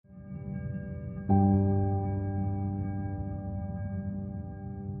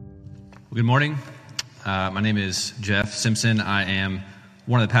Well, good morning. My name is Jeff Simpson. I am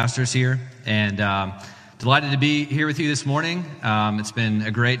one of the pastors here, and delighted to be here with you this morning. It's been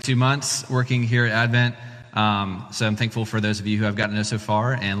a great 2 months working here at Advent, so I'm thankful for those of you who have gotten to know so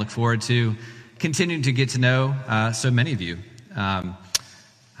far, and look forward to continuing to get to know so many of you. I'm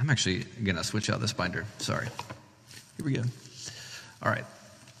actually going to switch out this binder. Sorry. Here we go. All right.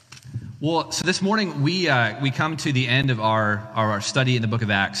 Well, so this morning we come to the end of our study in the book of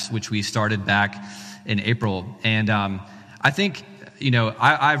Acts, which we started back in April. And I think,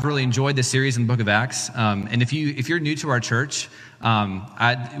 I've really enjoyed this series in the book of Acts. And if you're new to our church,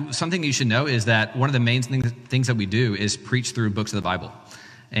 something you should know is that one of the main things that we do is preach through books of the Bible.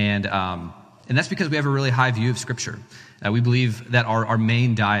 And that's because we have a really high view of Scripture. We believe that our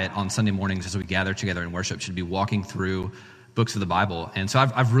main diet on Sunday mornings as we gather together in worship should be walking through books of the Bible. And so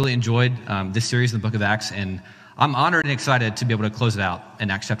I've really enjoyed this series in the book of Acts, and I'm honored and excited to be able to close it out in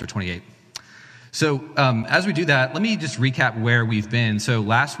Acts chapter 28. So as we do that, let me just recap where we've been. So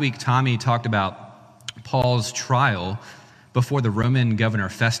last week, Tommy talked about Paul's trial before the Roman governor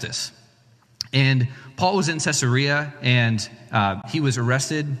Festus. And Paul was in Caesarea, and he was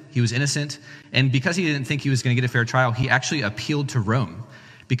arrested. He was innocent. And because he didn't think he was going to get a fair trial, he actually appealed to Rome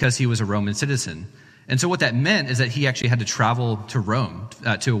because he was a Roman citizen. And so what that meant is that he actually had to travel to Rome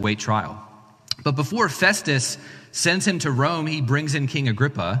to await trial. But before Festus sends him to Rome, he brings in King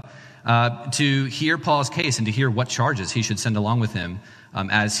Agrippa to hear Paul's case and to hear what charges he should send along with him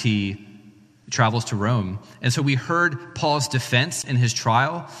as he travels to Rome. And so we heard Paul's defense in his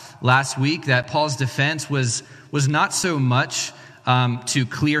trial last week, that Paul's defense was not so much to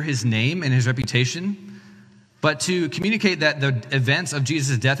clear his name and his reputation, but to communicate that the events of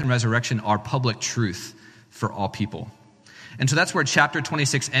Jesus' death and resurrection are public truth for all people. And so that's where chapter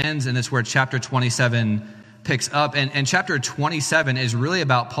 26 ends, and that's where chapter 27 picks up. And chapter 27 is really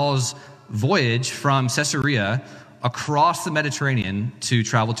about Paul's voyage from Caesarea across the Mediterranean to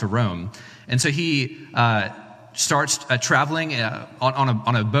travel to Rome. And so he starts traveling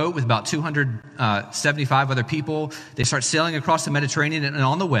on a boat with about 275 other people. They start sailing across the Mediterranean, and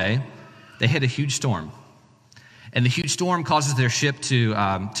on the way, they hit a huge storm. And the huge storm causes their ship to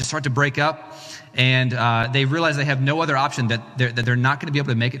start to break up, and they realize they have no other option, that they're not going to be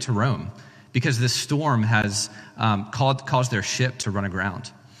able to make it to Rome because this storm has caused their ship to run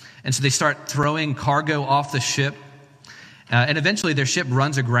aground. And so they start throwing cargo off the ship, and eventually their ship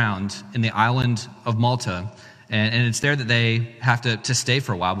runs aground in the island of Malta, and it's there that they have to stay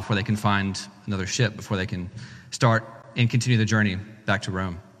for a while before they can find another ship, before they can start and continue the journey back to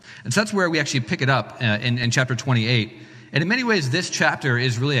Rome. And so that's where we actually pick it up in chapter 28. And in many ways, this chapter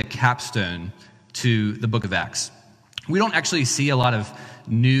is really a capstone to the book of Acts. We don't actually see a lot of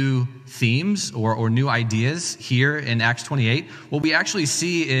new themes or new ideas here in Acts 28. What we actually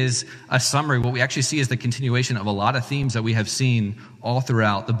see is a summary. What we actually see is the continuation of a lot of themes that we have seen all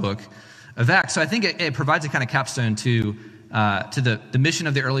throughout the book of Acts. So I think it provides a kind of capstone to the mission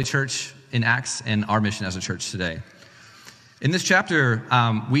of the early church in Acts and our mission as a church today. In this chapter,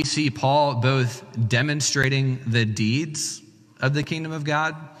 we see Paul both demonstrating the deeds of the kingdom of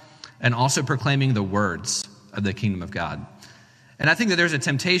God and also proclaiming the words of the kingdom of God. And I think that there's a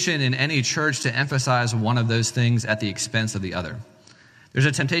temptation in any church to emphasize one of those things at the expense of the other. There's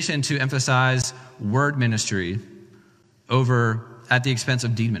a temptation to emphasize word ministry at the expense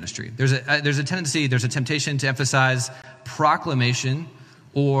of deed ministry. There's a temptation to emphasize proclamation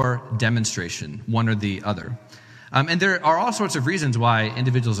or demonstration, one or the other. And there are all sorts of reasons why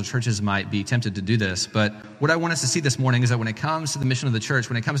individuals or churches might be tempted to do this. But what I want us to see this morning is that when it comes to the mission of the church,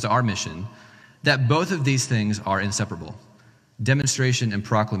 when it comes to our mission, that both of these things are inseparable: demonstration and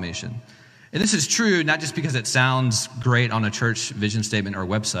proclamation. And this is true not just because it sounds great on a church vision statement or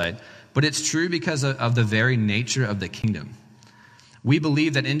website, but it's true because of the very nature of the kingdom. We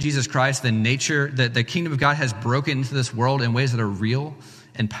believe that in Jesus Christ, that the kingdom of God has broken into this world in ways that are real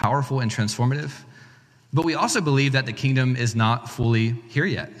and powerful and transformative. But we also believe that the kingdom is not fully here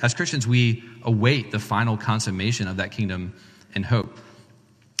yet. As Christians, we await the final consummation of that kingdom in hope.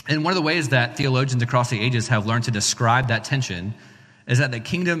 And one of the ways that theologians across the ages have learned to describe that tension is that the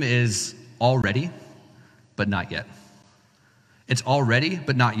kingdom is already, but not yet. It's already,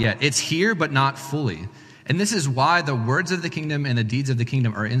 but not yet. It's here, but not fully. And this is why the words of the kingdom and the deeds of the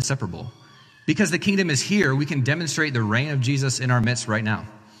kingdom are inseparable. Because the kingdom is here, we can demonstrate the reign of Jesus in our midst right now.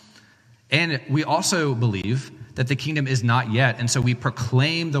 And we also believe that the kingdom is not yet, and so we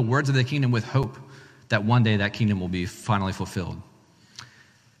proclaim the words of the kingdom with hope that one day that kingdom will be finally fulfilled.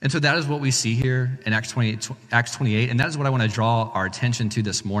 And so that is what we see here in Acts 28, and that is what I want to draw our attention to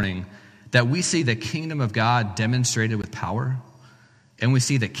this morning, that we see the kingdom of God demonstrated with power and we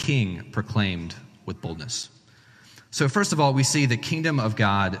see the king proclaimed with boldness. So first of all, we see the kingdom of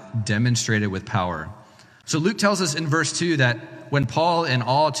God demonstrated with power. So Luke tells us in verse 2 that when Paul and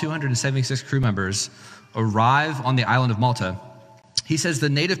all 276 crew members arrive on the island of Malta, he says the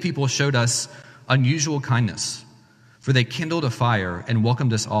native people showed us unusual kindness, for they kindled a fire and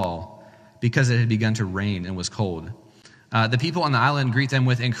welcomed us all because it had begun to rain and was cold. The people on the island greet them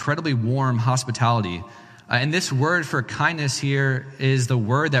with incredibly warm hospitality. And this word for kindness here is the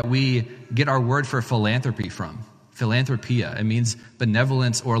word that we get our word for philanthropy from. Philanthropia. It means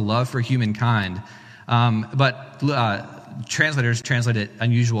benevolence or love for humankind. But translators translate it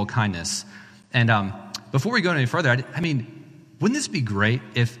unusual kindness. And before we go any further, wouldn't this be great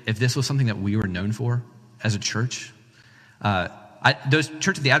if this was something that we were known for as a church? Those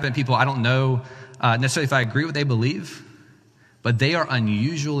Church of the Advent people, I don't know necessarily if I agree with what they believe, but they are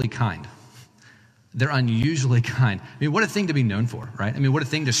unusually kind. They're unusually kind. What a thing to be known for, right? What a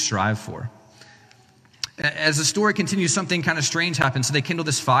thing to strive for. As the story continues, something kind of strange happens. So they kindle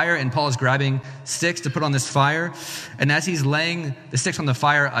this fire, and Paul is grabbing sticks to put on this fire. And as he's laying the sticks on the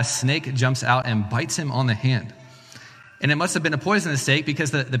fire, a snake jumps out and bites him on the hand. And it must have been a poisonous snake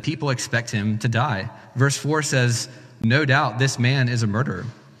because the people expect him to die. Verse 4 says, "No doubt this man is a murderer.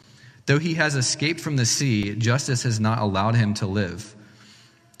 Though he has escaped from the sea, justice has not allowed him to live."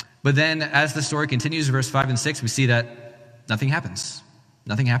 But then as the story continues, verse 5 and 6, we see that nothing happens.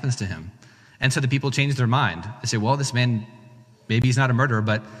 Nothing happens to him. And so the people change their mind. They say, well, this man, maybe he's not a murderer,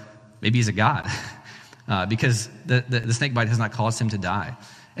 but maybe he's a god. Because the snake bite has not caused him to die.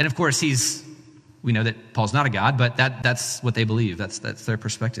 And of course, we know that Paul's not a god, but that's what they believe. That's their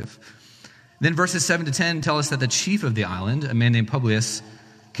perspective. Then verses 7 to 10 tell us that the chief of the island, a man named Publius,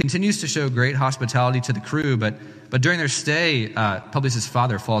 continues to show great hospitality to the crew, but during their stay, Publius'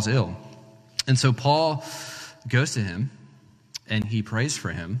 father falls ill. And so Paul goes to him, and he prays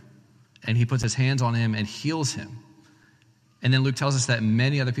for him, and he puts his hands on him and heals him. And then Luke tells us that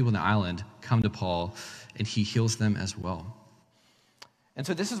many other people on the island come to Paul, and he heals them as well. And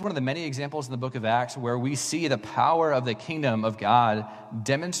so this is one of the many examples in the book of Acts where we see the power of the kingdom of God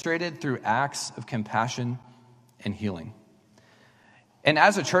demonstrated through acts of compassion and healing. And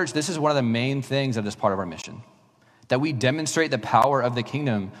as a church, this is one of the main things of this part of our mission, that we demonstrate the power of the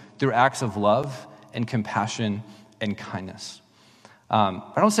kingdom through acts of love and compassion and kindness. I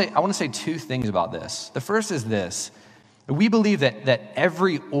want to say two things about this. The first is this. We believe that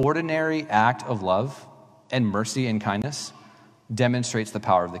every ordinary act of love and mercy and kindness demonstrates the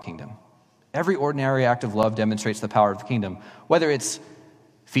power of the kingdom. Every ordinary act of love demonstrates the power of the kingdom, whether it's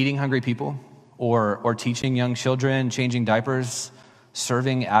feeding hungry people or teaching young children, changing diapers,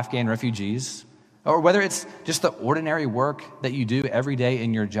 serving Afghan refugees, or whether it's just the ordinary work that you do every day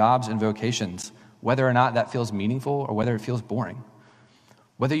in your jobs and vocations, whether or not that feels meaningful or whether it feels boring.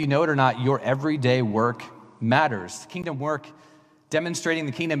 Whether you know it or not, your everyday work matters. Kingdom work, demonstrating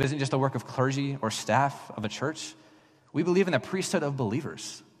the kingdom, isn't just a work of clergy or staff of a church. We believe in the priesthood of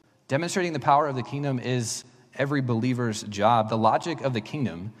believers. Demonstrating the power of the kingdom is every believer's job. The logic of the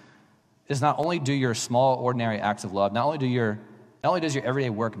kingdom is not only do your small, ordinary acts of love, not only does your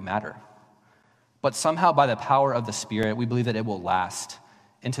everyday work matter, but somehow by the power of the Spirit, we believe that it will last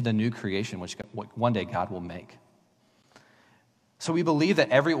into the new creation which one day God will make. So we believe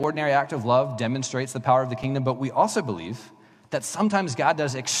that every ordinary act of love demonstrates the power of the kingdom, but we also believe that sometimes God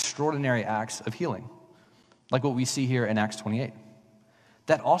does extraordinary acts of healing, like what we see here in Acts 28,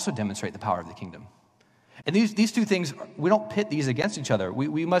 that also demonstrate the power of the kingdom. And these two things, we don't pit these against each other.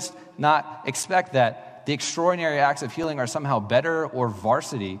 We must not expect that the extraordinary acts of healing are somehow better or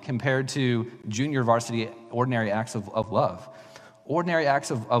varsity compared to junior varsity ordinary acts of love. Ordinary acts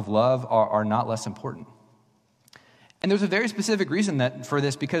of love are not less important. And there's a very specific reason for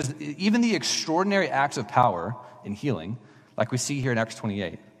this, because even the extraordinary acts of power in healing, like we see here in Acts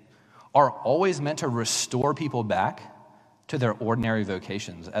 28, are always meant to restore people back to their ordinary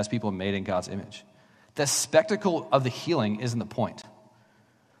vocations as people made in God's image. The spectacle of the healing isn't the point.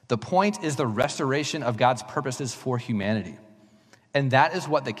 The point is the restoration of God's purposes for humanity. And that is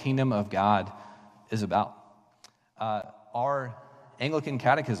what the kingdom of God is about. Our Anglican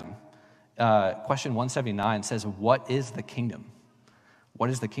Catechism, question 179 says, what is the kingdom? What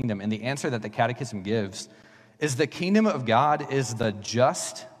is the kingdom? And the answer that the Catechism gives is the kingdom of God is the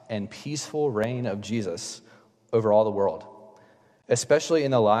just and peaceful reign of Jesus over all the world, especially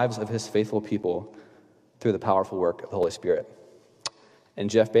in the lives of his faithful people through the powerful work of the Holy Spirit. And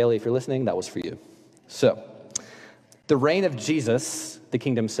Jeff Bailey, if you're listening, that was for you. So, the reign of Jesus, the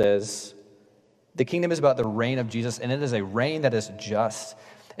kingdom says, the kingdom is about the reign of Jesus, and it is a reign that is just.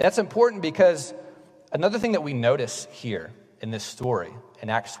 And that's important because another thing that we notice here in this story in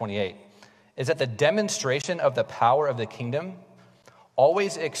Acts 28 is that the demonstration of the power of the kingdom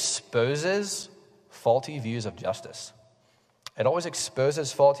always exposes faulty views of justice. It always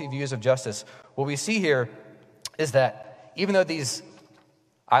exposes faulty views of justice. What we see here is that even though these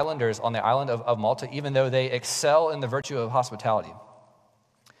islanders on the island of Malta, even though they excel in the virtue of hospitality,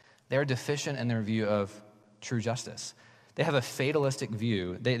 they're deficient in their view of true justice. They have a fatalistic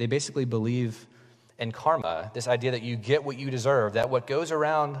view. They basically believe in karma, this idea that you get what you deserve, that what goes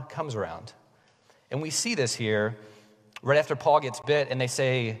around comes around. And we see this here right after Paul gets bit, and they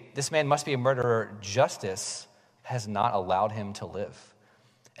say, this man must be a murderer. Justice has not allowed him to live.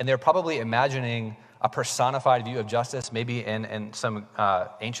 And they're probably imagining a personified view of justice, maybe in some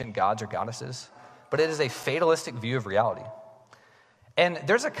ancient gods or goddesses, but it is a fatalistic view of reality. And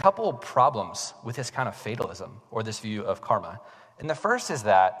there's a couple problems with this kind of fatalism or this view of karma. And the first is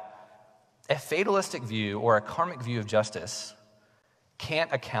that a fatalistic view or a karmic view of justice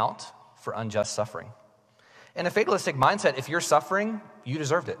can't account for unjust suffering. In a fatalistic mindset, if you're suffering, you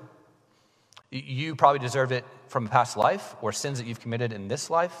deserved it. You probably deserved it from a past life or sins that you've committed in this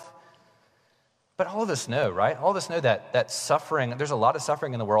life. But all of us know, right? All of us know that suffering, there's a lot of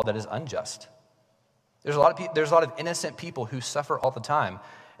suffering in the world that is unjust. There's a lot of innocent people who suffer all the time.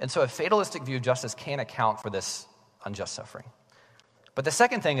 And so a fatalistic view of justice can't account for this unjust suffering. But the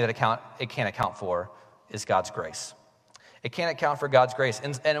second thing that it can't account for is God's grace. It can't account for God's grace.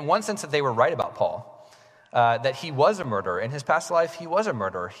 And in one sense that they were right about Paul, that he was a murderer. In his past life, he was a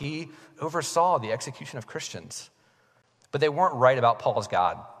murderer. He oversaw the execution of Christians. But they weren't right about Paul's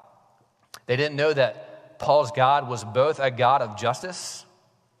God. They didn't know that Paul's God was both a God of justice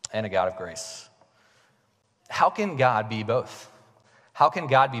and a God of grace. How can God be both? How can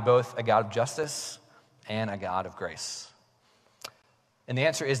God be both a God of justice and a God of grace? And the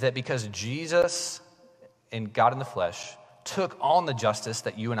answer is that because Jesus, and God in the flesh, took on the justice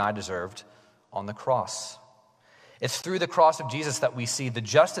that you and I deserved on the cross. It's through the cross of Jesus that we see the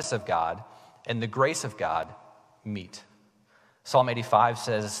justice of God and the grace of God meet. Psalm 85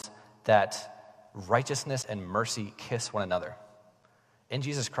 says that righteousness and mercy kiss one another. In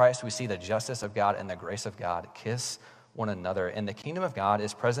Jesus Christ, we see the justice of God and the grace of God kiss one another. And the kingdom of God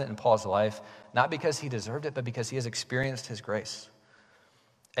is present in Paul's life, not because he deserved it, but because he has experienced his grace.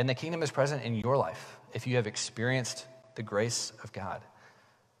 And the kingdom is present in your life if you have experienced the grace of God.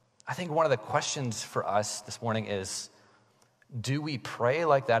 I think one of the questions for us this morning is, do we pray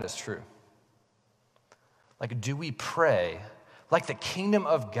like that is true? Like, do we pray like the kingdom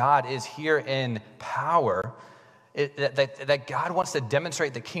of God is here in power, that God wants to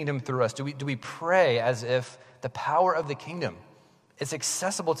demonstrate the kingdom through us? Do we pray as if the power of the kingdom is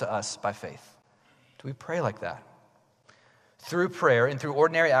accessible to us by faith? Do we pray like that? Through prayer and through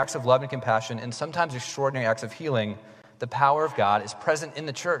ordinary acts of love and compassion and sometimes extraordinary acts of healing, the power of God is present in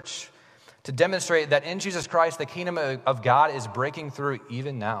the church to demonstrate that in Jesus Christ, the kingdom of God is breaking through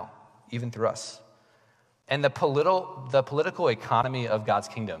even now, even through us. And the political economy of God's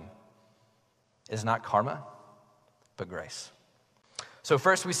kingdom is not karma, but grace. So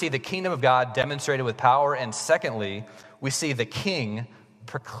first, we see the kingdom of God demonstrated with power, and secondly, we see the king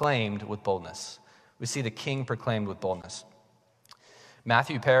proclaimed with boldness. We see the king proclaimed with boldness.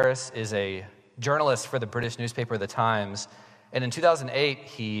 Matthew Paris is a journalist for the British newspaper The Times, and in 2008,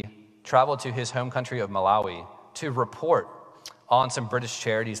 he traveled to his home country of Malawi to report on some British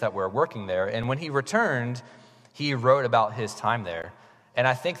charities that were working there. And when he returned, he wrote about his time there. And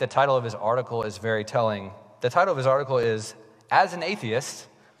I think the title of his article is very telling. The title of his article is, "As an Atheist,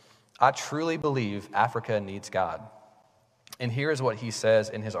 I truly believe Africa needs God." And here's what he says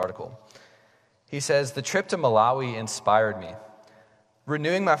in his article. He says, "The trip to Malawi inspired me,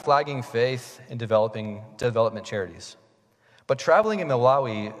 renewing my flagging faith in development charities. But traveling in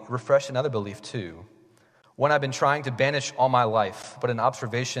Malawi refreshed another belief too, one I've been trying to banish all my life, but an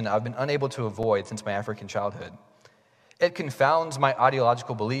observation I've been unable to avoid since my African childhood. It confounds my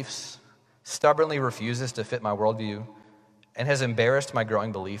ideological beliefs, stubbornly refuses to fit my worldview, and has embarrassed my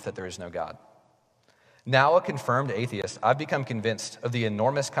growing belief that there is no God. Now a confirmed atheist, I've become convinced of the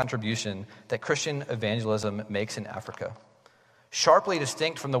enormous contribution that Christian evangelism makes in Africa, sharply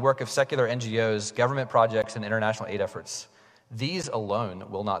distinct from the work of secular NGOs, government projects, and international aid efforts. These alone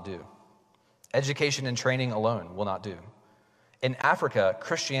will not do. Education and training alone will not do. In Africa,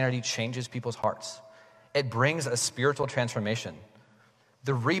 Christianity changes people's hearts. It brings a spiritual transformation.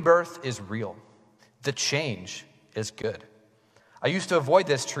 The rebirth is real. The change is good. I used to avoid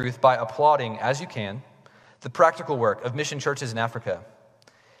this truth by applauding, as you can, the practical work of mission churches in Africa.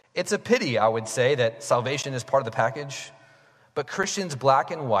 It's a pity, I would say, that salvation is part of the package, but Christians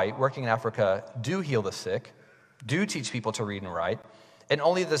black and white working in Africa do heal the sick, do teach people to read and write, and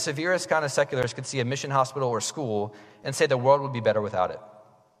only the severest kind of secularists could see a mission hospital or school and say the world would be better without it.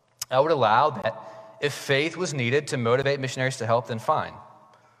 I would allow that if faith was needed to motivate missionaries to help, then fine.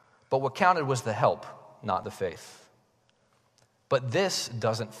 But what counted was the help, not the faith. But this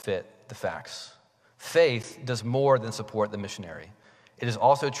doesn't fit the facts. Faith does more than support the missionary. It is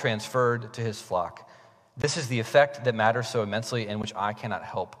also transferred to his flock. This is the effect that matters so immensely and which I cannot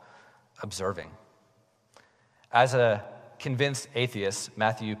help observing. As a convinced atheist,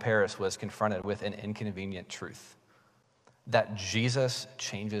 Matthew Paris was confronted with an inconvenient truth: that Jesus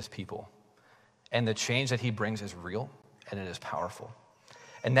changes people, and the change that he brings is real and it is powerful.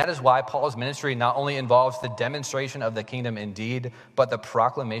 And that is why Paul's ministry not only involves the demonstration of the kingdom in deed, but the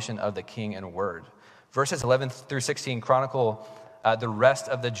proclamation of the king in word. Verses 11 through 16 chronicle the rest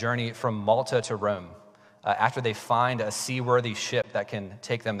of the journey from Malta to Rome, after they find a seaworthy ship that can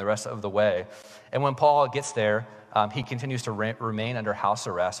take them the rest of the way. And when Paul gets there, he continues to remain under house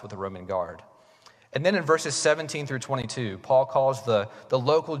arrest with the Roman guard. And then in verses 17 through 22, Paul calls the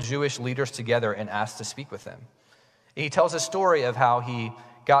local Jewish leaders together and asks to speak with them. And he tells a story of how he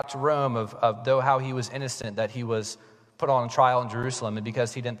got to Rome, of though how he was innocent, that he was put on trial in Jerusalem, and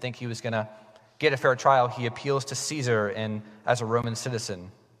because he didn't think he was going to get a fair trial, he appeals to Caesar and as a Roman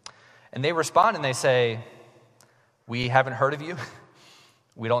citizen. And they respond and they say, "We haven't heard of you.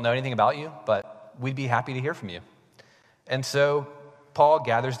 We don't know anything about you, but we'd be happy to hear from you." And so Paul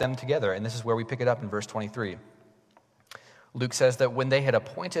gathers them together, and this is where we pick it up in verse 23. Luke says that when they had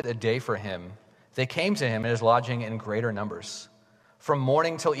appointed a day for him, they came to him in his lodging in greater numbers. From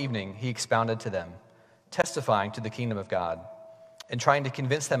morning till evening, he expounded to them, testifying to the kingdom of God, and trying to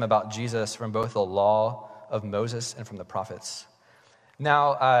convince them about Jesus from both the law of Moses and from the prophets.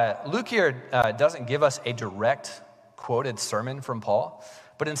 Now, Luke here doesn't give us a direct quoted sermon from Paul,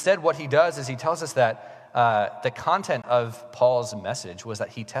 but instead what he does is he tells us that the content of Paul's message was that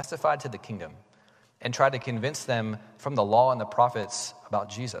he testified to the kingdom and tried to convince them from the law and the prophets about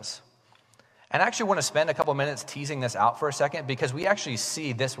Jesus. And I actually want to spend a couple minutes teasing this out for a second, because we actually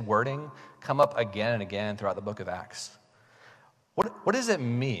see this wording come up again and again throughout the book of Acts. What does it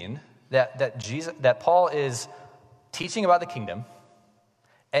mean that Paul is teaching about the kingdom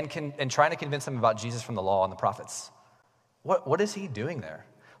and trying to convince them about Jesus from the law and the prophets? What is he doing there?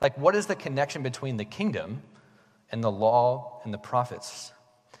 Like, what is the connection between the kingdom and the law and the prophets?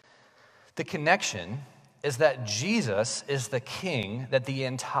 The connection is that Jesus is the king that the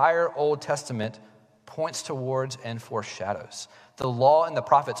entire Old Testament points towards and foreshadows. The law and the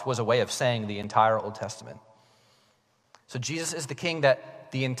prophets was a way of saying the entire Old Testament. So Jesus is the king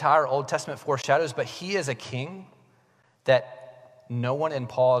that the entire Old Testament foreshadows, but he is a king that no one in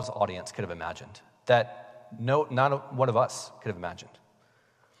Paul's audience could have imagined, that not one of us could have imagined.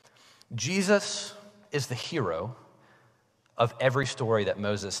 Jesus is the hero of every story that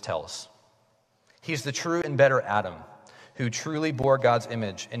Moses tells. He's the true and better Adam, who truly bore God's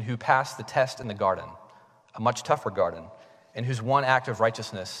image and who passed the test in the garden, a much tougher garden, and whose one act of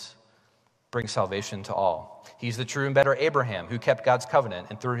righteousness brings salvation to all. He's the true and better Abraham, who kept God's covenant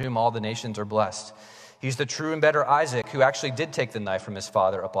and through whom all the nations are blessed. He's the true and better Isaac, who actually did take the knife from his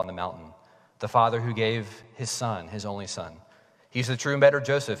father up on the mountain, the father who gave his son, his only son. He's the true and better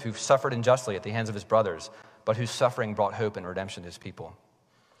Joseph, who suffered unjustly at the hands of his brothers, but whose suffering brought hope and redemption to his people.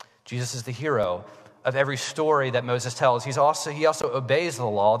 Jesus is the hero of every story that Moses tells. He also obeys the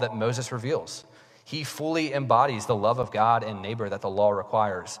law that Moses reveals. He fully embodies the love of God and neighbor that the law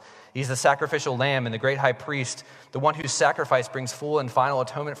requires. He's the sacrificial lamb and the great high priest, the one whose sacrifice brings full and final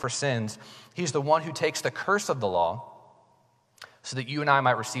atonement for sins. He's the one who takes the curse of the law so that you and I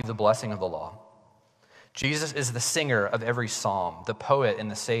might receive the blessing of the law. Jesus is the singer of every psalm, the poet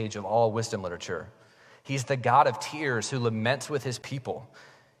and the sage of all wisdom literature. He's the God of tears who laments with his people.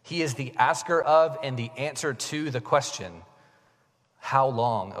 He is the asker of and the answer to the question, "How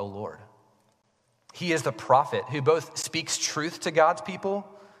long, O Lord?" He is the prophet who both speaks truth to God's people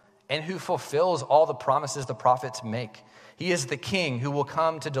and who fulfills all the promises the prophets make. He is the king who will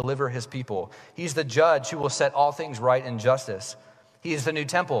come to deliver his people. He's the judge who will set all things right in justice. He is the new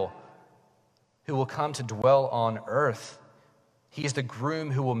temple who will come to dwell on earth. He is the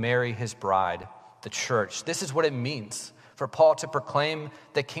groom who will marry his bride, the church. This is what it means for Paul to proclaim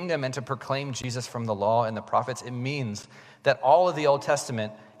the kingdom and to proclaim Jesus from the law and the prophets. It means that all of the Old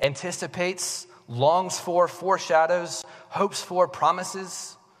Testament anticipates, longs for, foreshadows, hopes for,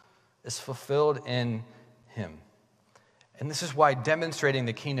 promises, is fulfilled in him. And this is why demonstrating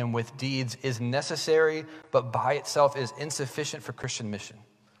the kingdom with deeds is necessary, but by itself is insufficient for Christian mission.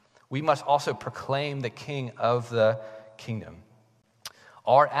 We must also proclaim the king of the kingdom.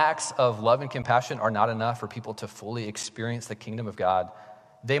 our acts of love and compassion are not enough for people to fully experience the kingdom of God.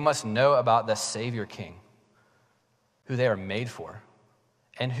 They must know about the Savior King, who they are made for,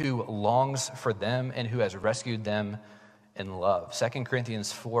 and who longs for them and who has rescued them in love. 2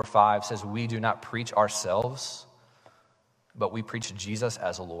 Corinthians 4:5 says, we do not preach ourselves, but we preach Jesus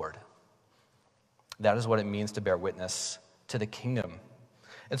as Lord. That is what it means to bear witness to the kingdom.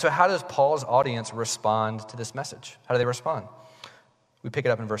 And so how does Paul's audience respond to this message? How do they respond? We pick it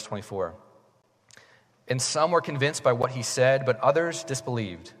up in verse 24. And some were convinced by what he said, but others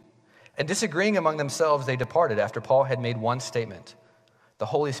disbelieved. And disagreeing among themselves, they departed after Paul had made one statement. The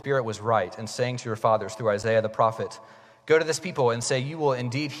Holy Spirit was right in saying to your fathers through Isaiah the prophet, go to this people and say, you will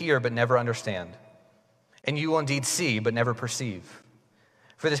indeed hear but never understand, and you will indeed see but never perceive.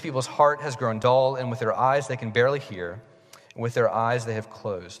 For this people's heart has grown dull, and with their eyes they can barely hear, and with their eyes they have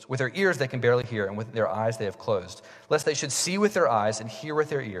closed. With their ears they can barely hear, and with their eyes they have closed, lest they should see with their eyes and hear with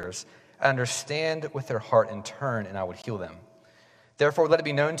their ears, and understand with their heart and turn, and I would heal them. Therefore let it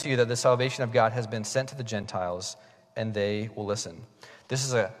be known to you that the salvation of God has been sent to the Gentiles, and they will listen. This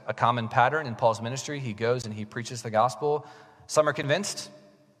is a common pattern in Paul's ministry. He goes and he preaches the gospel. Some are convinced,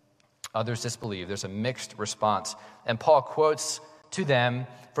 others disbelieve. There's a mixed response. And Paul quotes to them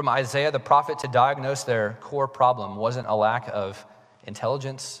from Isaiah the prophet to diagnose their core problem. It wasn't a lack of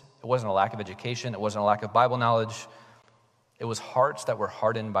intelligence. It wasn't a lack of education. It wasn't a lack of Bible knowledge. It was hearts that were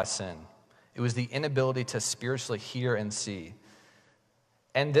hardened by sin. It was the inability to spiritually hear and see.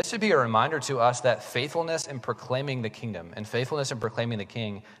 And this should be a reminder to us that faithfulness in proclaiming the kingdom and faithfulness in proclaiming the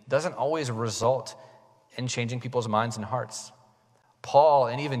king doesn't always result in changing people's minds and hearts. Paul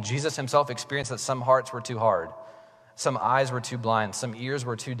and even Jesus himself experienced that some hearts were too hard, some eyes were too blind, some ears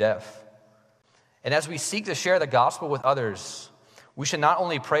were too deaf. And as we seek to share the gospel with others, we should not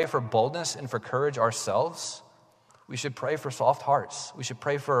only pray for boldness and for courage ourselves, we should pray for soft hearts. We should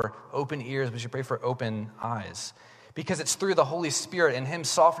pray for open ears. We should pray for open eyes. Because it's through the Holy Spirit and him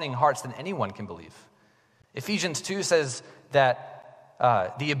softening hearts that anyone can believe. Ephesians 2 says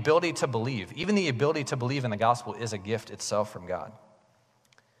that the ability to believe, even the ability to believe in the gospel, is a gift itself from God.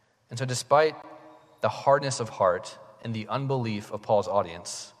 And so despite the hardness of heart and the unbelief of Paul's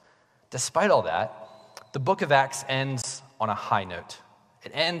audience, despite all that, the book of Acts ends on a high note.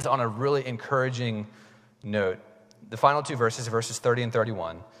 It ends on a really encouraging note. The final two verses, verses 30 and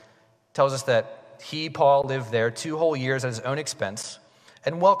 31, tells us that he, Paul, lived there 2 whole years at his own expense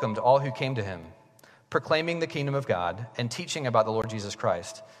and welcomed all who came to him, proclaiming the kingdom of God and teaching about the Lord Jesus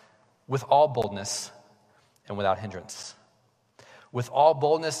Christ with all boldness and without hindrance. With all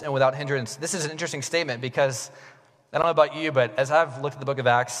boldness and without hindrance. This is an interesting statement because, I don't know about you, but as I've looked at the book of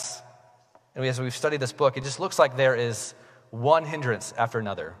Acts and as we've studied this book, it just looks like there is one hindrance after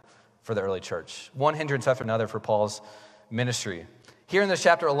another for the early church. One hindrance after another for Paul's ministry. Here in this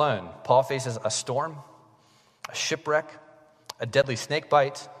chapter alone, Paul faces a storm, a shipwreck, a deadly snake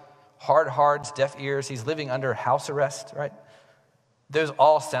bite, hard hearts, deaf ears. He's living under house arrest, right? Those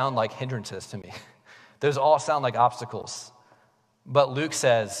all sound like hindrances to me. Those all sound like obstacles. But Luke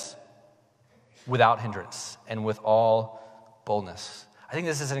says, without hindrance and with all boldness. I think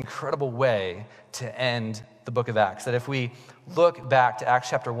this is an incredible way to end the book of Acts. That if we look back to Acts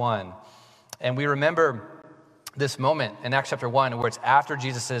chapter 1 and we remember this moment in Acts chapter 1 where it's after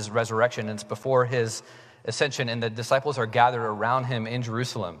Jesus' resurrection and it's before his ascension and the disciples are gathered around him in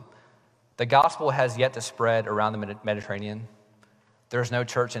Jerusalem. The gospel has yet to spread around the Mediterranean. There's no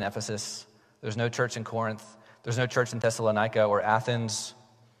church in Ephesus. There's no church in Corinth. There's no church in Thessalonica or Athens.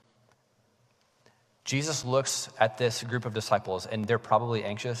 Jesus looks at this group of disciples and they're probably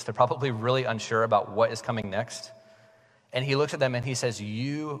anxious. They're probably really unsure about what is coming next. And he looks at them and he says,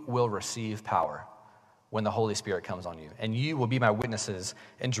 you will receive power when the Holy Spirit comes on you. And you will be my witnesses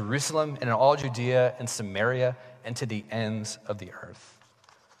in Jerusalem and in all Judea and Samaria and to the ends of the earth.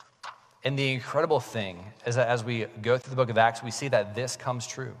 And the incredible thing is that as we go through the book of Acts, we see that this comes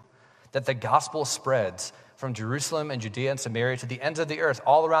true. That the gospel spreads from Jerusalem and Judea and Samaria to the ends of the earth,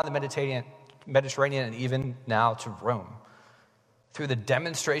 all around the Mediterranean and even now to Rome. Through the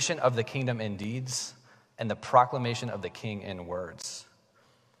demonstration of the kingdom in deeds and the proclamation of the king in words.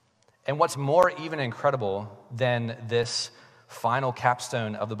 And what's more even incredible than this final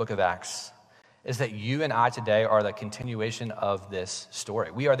capstone of the book of Acts is that you and I today are the continuation of this story.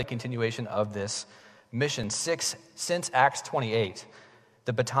 We are the continuation of this mission. Since Acts 28,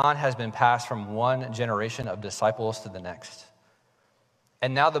 the baton has been passed from one generation of disciples to the next.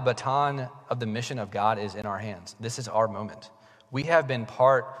 And now the baton of the mission of God is in our hands. This is our moment. We have been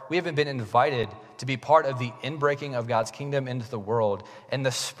invited to be part of the inbreaking of God's kingdom into the world and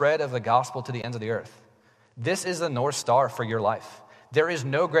the spread of the gospel to the ends of the earth. This is the North Star for your life. There is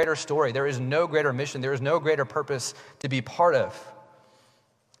no greater story. There is no greater mission. There is no greater purpose to be part of.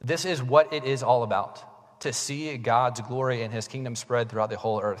 This is what it is all about, to see God's glory and his kingdom spread throughout the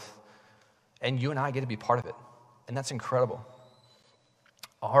whole earth. And you and I get to be part of it. And that's incredible.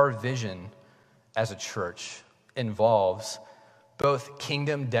 Our vision as a church involves both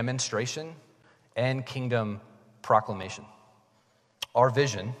kingdom demonstration and kingdom proclamation. Our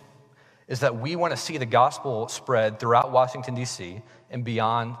vision is that we want to see the gospel spread throughout Washington, D.C. and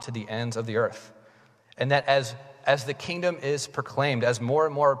beyond to the ends of the earth. And that as the kingdom is proclaimed, as more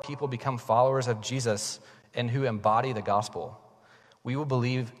and more people become followers of Jesus and who embody the gospel, we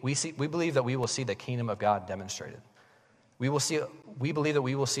believe that we will see the kingdom of God demonstrated. We believe that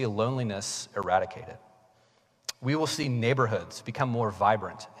we will see loneliness eradicated. We will see neighborhoods become more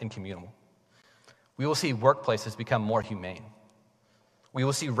vibrant and communal. We will see workplaces become more humane. We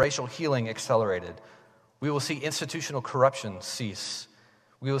will see racial healing accelerated. We will see institutional corruption cease.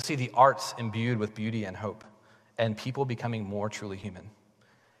 We will see the arts imbued with beauty and hope, and people becoming more truly human.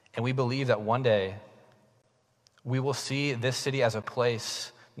 And we believe that one day we will see this city as a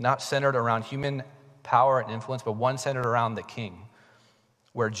place not centered around human power and influence, but one centered around the King,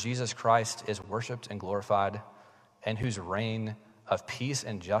 where Jesus Christ is worshiped and glorified, and whose reign of peace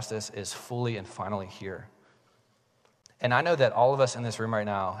and justice is fully and finally here. And I know that all of us in this room right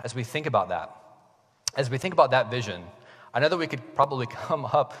now, as we think about that vision, I know that we could probably come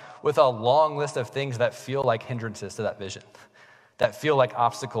up with a long list of things that feel like hindrances to that vision, that feel like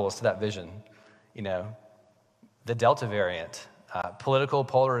obstacles to that vision. You know, the Delta variant, political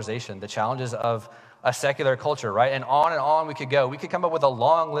polarization, the challenges of a secular culture, right? And on we could go. We could come up with a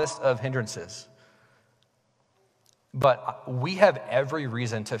long list of hindrances. But we have every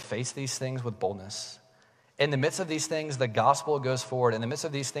reason to face these things with boldness. In the midst of these things, the gospel goes forward. In the midst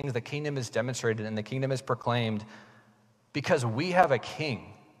of these things, the kingdom is demonstrated and the kingdom is proclaimed because we have a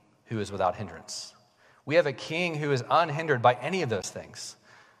king who is without hindrance. We have a king who is unhindered by any of those things.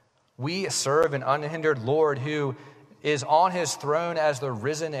 We serve an unhindered Lord who is on his throne as the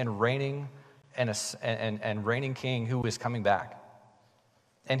risen and reigning and reigning king who is coming back.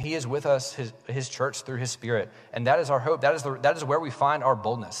 And he is with us, his church, through his Spirit. And that is our hope. That is where we find our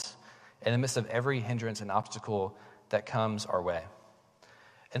boldness, in the midst of every hindrance and obstacle that comes our way.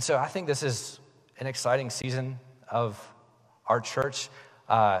 And so I think this is an exciting season of our church.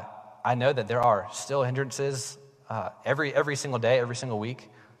 I know that there are still hindrances every single day, every single week.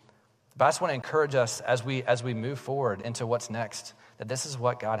 But I just want to encourage us as we move forward into what's next, that this is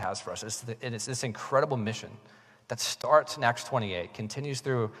what God has for us. It's this incredible mission that starts in Acts 28,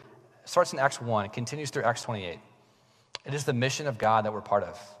 starts in Acts 1, continues through Acts 28. It is the mission of God that we're part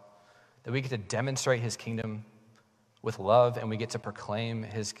of, that we get to demonstrate his kingdom with love, and we get to proclaim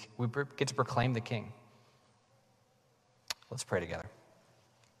the King. Let's pray together.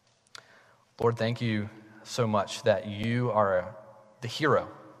 Lord, thank you so much that you are the hero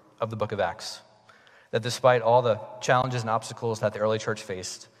of the book of Acts, that despite all the challenges and obstacles that the early church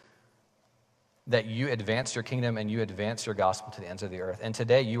faced, that you advanced your kingdom and you advanced your gospel to the ends of the earth. And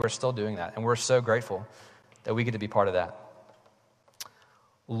today you are still doing that, and we're so grateful that we get to be part of that.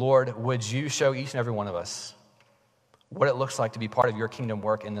 Lord, would you show each and every one of us what it looks like to be part of your kingdom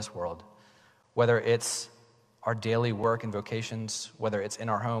work in this world, whether it's our daily work and vocations, whether it's in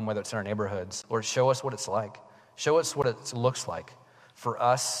our home, whether it's in our neighborhoods. Lord, show us what it's like. Show us what it looks like for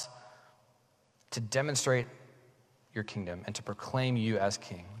us to demonstrate your kingdom and to proclaim you as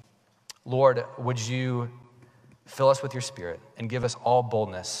King. Lord, would you fill us with your Spirit and give us all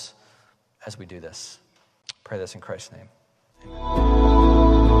boldness as we do this? Pray this in Christ's name. Amen.